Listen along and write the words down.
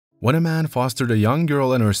When a man fostered a young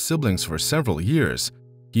girl and her siblings for several years,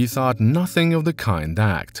 he thought nothing of the kind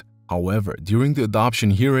act. However, during the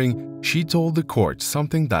adoption hearing, she told the court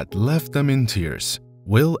something that left them in tears.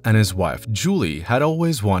 Will and his wife, Julie, had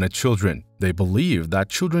always wanted children. They believed that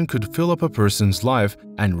children could fill up a person's life,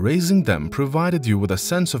 and raising them provided you with a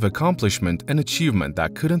sense of accomplishment and achievement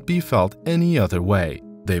that couldn't be felt any other way.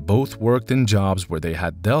 They both worked in jobs where they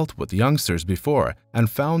had dealt with youngsters before and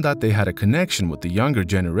found that they had a connection with the younger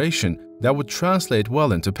generation that would translate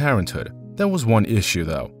well into parenthood. There was one issue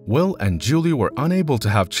though. Will and Julie were unable to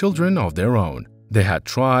have children of their own. They had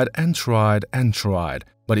tried and tried and tried,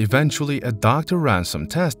 but eventually a doctor ran some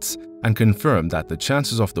tests and confirmed that the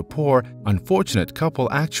chances of the poor, unfortunate couple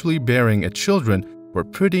actually bearing children were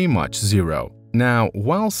pretty much zero. Now,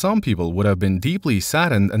 while some people would have been deeply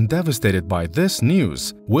saddened and devastated by this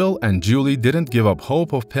news, Will and Julie didn't give up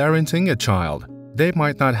hope of parenting a child. They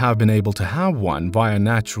might not have been able to have one via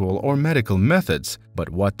natural or medical methods, but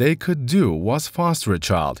what they could do was foster a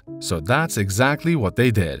child. So that's exactly what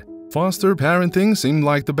they did. Foster parenting seemed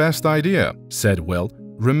like the best idea, said Will,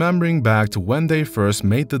 remembering back to when they first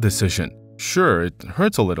made the decision. Sure, it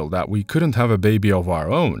hurts a little that we couldn't have a baby of our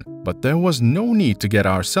own, but there was no need to get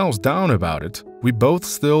ourselves down about it. We both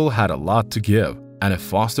still had a lot to give, and if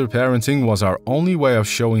foster parenting was our only way of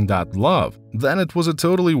showing that love, then it was a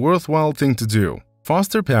totally worthwhile thing to do.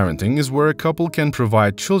 Foster parenting is where a couple can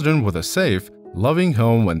provide children with a safe, loving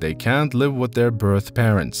home when they can't live with their birth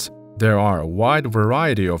parents. There are a wide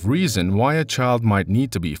variety of reasons why a child might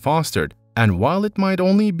need to be fostered, and while it might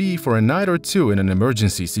only be for a night or two in an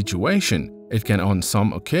emergency situation, it can on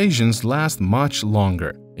some occasions last much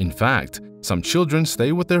longer. In fact, some children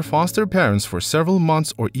stay with their foster parents for several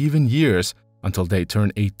months or even years until they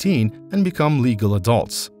turn 18 and become legal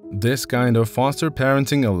adults. This kind of foster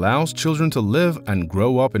parenting allows children to live and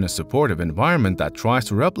grow up in a supportive environment that tries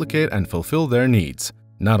to replicate and fulfill their needs.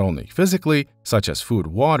 Not only physically, such as food,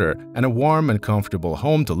 water, and a warm and comfortable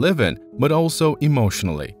home to live in, but also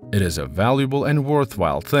emotionally. It is a valuable and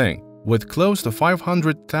worthwhile thing. With close to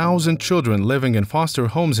 500,000 children living in foster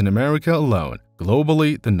homes in America alone,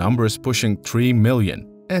 globally the number is pushing 3 million.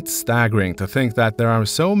 It's staggering to think that there are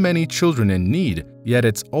so many children in need, yet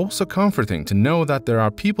it's also comforting to know that there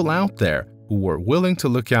are people out there who were willing to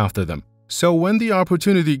look after them. So when the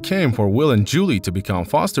opportunity came for Will and Julie to become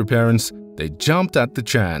foster parents, they jumped at the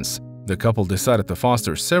chance. The couple decided to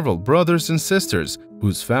foster several brothers and sisters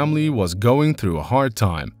whose family was going through a hard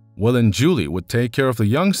time. Will and Julie would take care of the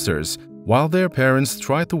youngsters while their parents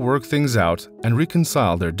tried to work things out and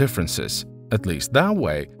reconcile their differences. At least that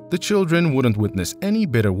way, the children wouldn't witness any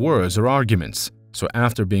bitter words or arguments. So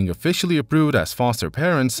after being officially approved as foster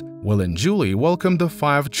parents, Will and Julie welcomed the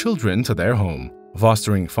 5 children to their home.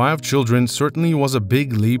 Fostering 5 children certainly was a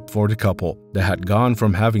big leap for the couple. They had gone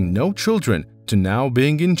from having no children to now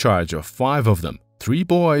being in charge of 5 of them, 3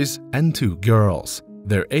 boys and 2 girls.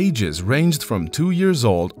 Their ages ranged from 2 years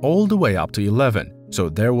old all the way up to 11, so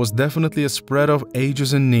there was definitely a spread of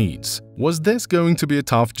ages and needs. Was this going to be a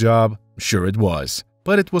tough job? Sure it was.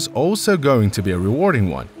 But it was also going to be a rewarding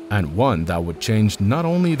one, and one that would change not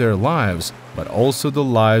only their lives, but also the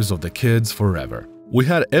lives of the kids forever. We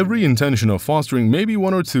had every intention of fostering maybe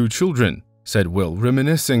 1 or 2 children, said Will,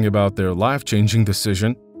 reminiscing about their life-changing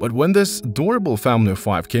decision. But when this adorable family of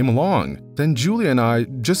 5 came along, then Julie and I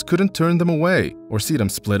just couldn't turn them away or see them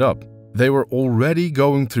split up. They were already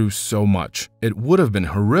going through so much. It would have been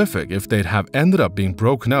horrific if they'd have ended up being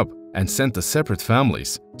broken up and sent to separate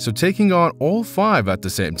families. So taking on all 5 at the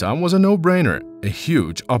same time was a no-brainer. A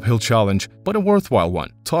huge uphill challenge, but a worthwhile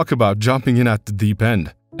one. Talk about jumping in at the deep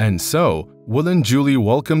end. And so, Will and Julie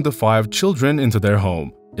welcomed the 5 children into their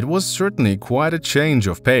home. It was certainly quite a change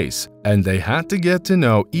of pace, and they had to get to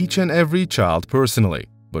know each and every child personally.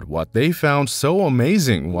 But what they found so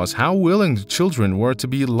amazing was how willing the children were to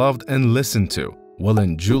be loved and listened to. Will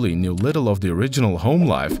and Julie knew little of the original home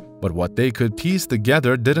life, but what they could piece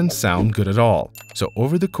together didn't sound good at all. So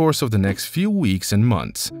over the course of the next few weeks and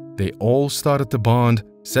months, they all started to bond,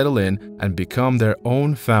 settle in, and become their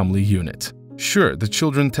own family unit. Sure, the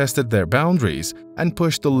children tested their boundaries and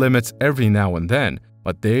pushed the limits every now and then,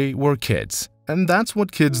 but they were kids, and that's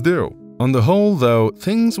what kids do. On the whole, though,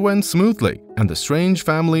 things went smoothly, and the strange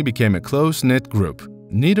family became a close-knit group.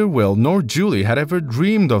 Neither Will nor Julie had ever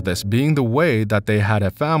dreamed of this being the way that they had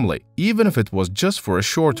a family, even if it was just for a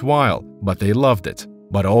short while, but they loved it.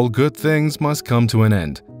 But all good things must come to an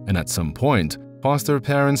end, and at some point, foster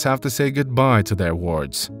parents have to say goodbye to their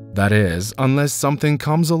wards. That is, unless something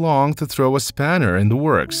comes along to throw a spanner in the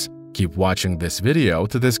works. Keep watching this video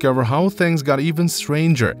to discover how things got even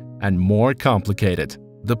stranger and more complicated.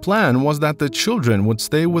 The plan was that the children would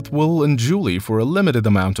stay with Will and Julie for a limited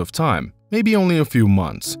amount of time, maybe only a few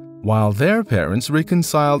months, while their parents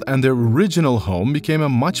reconciled and their original home became a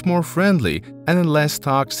much more friendly and a less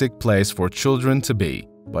toxic place for children to be.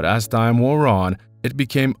 But as time wore on, it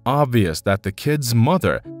became obvious that the kids'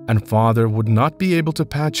 mother and father would not be able to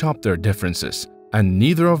patch up their differences, and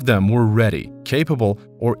neither of them were ready, capable,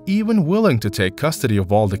 or even willing to take custody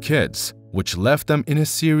of all the kids, which left them in a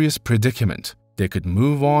serious predicament. They could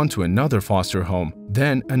move on to another foster home,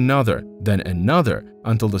 then another,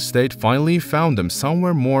 until the state finally found them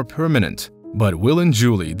somewhere more permanent. But Will and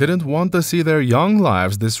Julie didn't want to see their young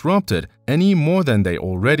lives disrupted any more than they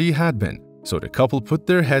already had been. So the couple put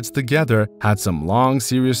their heads together, had some long,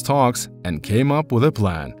 serious talks, and came up with a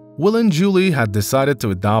plan. Will and Julie had decided to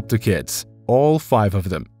adopt the kids, all 5 of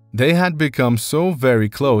them. They had become so very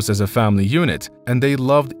close as a family unit, and they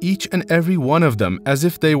loved each and every one of them as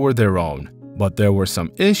if they were their own. But there were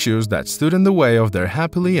some issues that stood in the way of their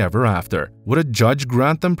happily ever after. Would a judge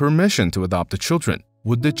grant them permission to adopt the children?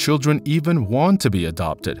 Would the children even want to be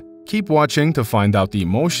adopted? Keep watching to find out the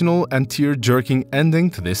emotional and tear-jerking ending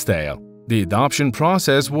to this tale. The adoption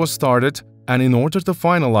process was started, and in order to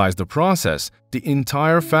finalize the process, the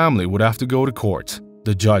entire family would have to go to court.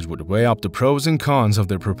 The judge would weigh up the pros and cons of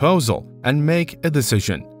their proposal and make a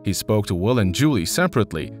decision. He spoke to Will and Julie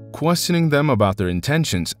separately, questioning them about their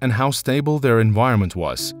intentions and how stable their environment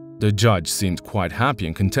was. The judge seemed quite happy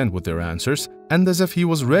and content with their answers, and as if he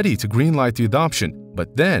was ready to greenlight the adoption.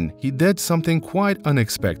 But then he did something quite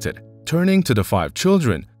unexpected. Turning to the 5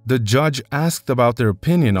 children, the judge asked about their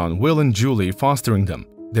opinion on Will and Julie fostering them.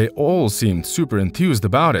 They all seemed super enthused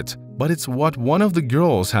about it, but it's what one of the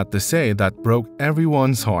girls had to say that broke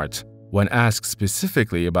everyone's heart. When asked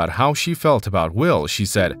specifically about how she felt about Will, she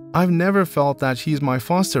said, "I've never felt that he's my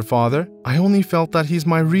foster father. I only felt that he's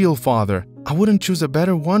my real father. I wouldn't choose a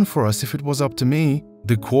better one for us if it was up to me."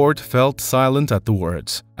 The court felt silent at the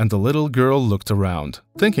words, and the little girl looked around,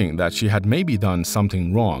 thinking that she had maybe done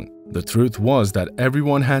something wrong. The truth was that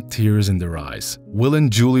everyone had tears in their eyes. Will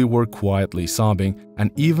and Julie were quietly sobbing,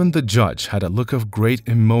 and even the judge had a look of great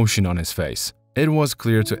emotion on his face. It was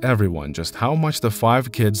clear to everyone just how much the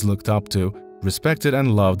 5 kids looked up to, respected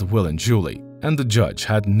and loved Will and Julie. And the judge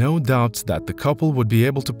had no doubts that the couple would be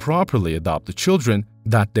able to properly adopt the children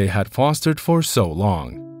that they had fostered for so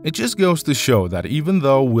long. It just goes to show that even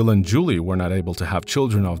though Will and Julie were not able to have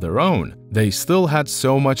children of their own, they still had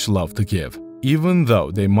so much love to give. Even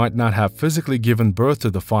though they might not have physically given birth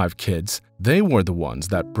to the 5 kids, they were the ones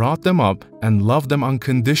that brought them up and loved them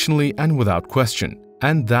unconditionally and without question.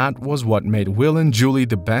 And that was what made Will and Julie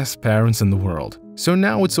the best parents in the world. So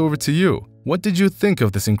now it's over to you. What did you think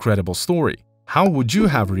of this incredible story? How would you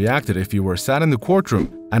have reacted if you were sat in the courtroom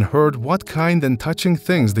and heard what kind and touching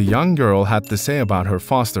things the young girl had to say about her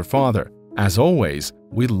foster father? As always,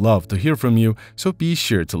 we'd love to hear from you, so be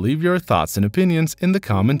sure to leave your thoughts and opinions in the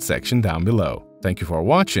comment section down below. Thank you for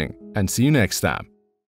watching, and see you next time.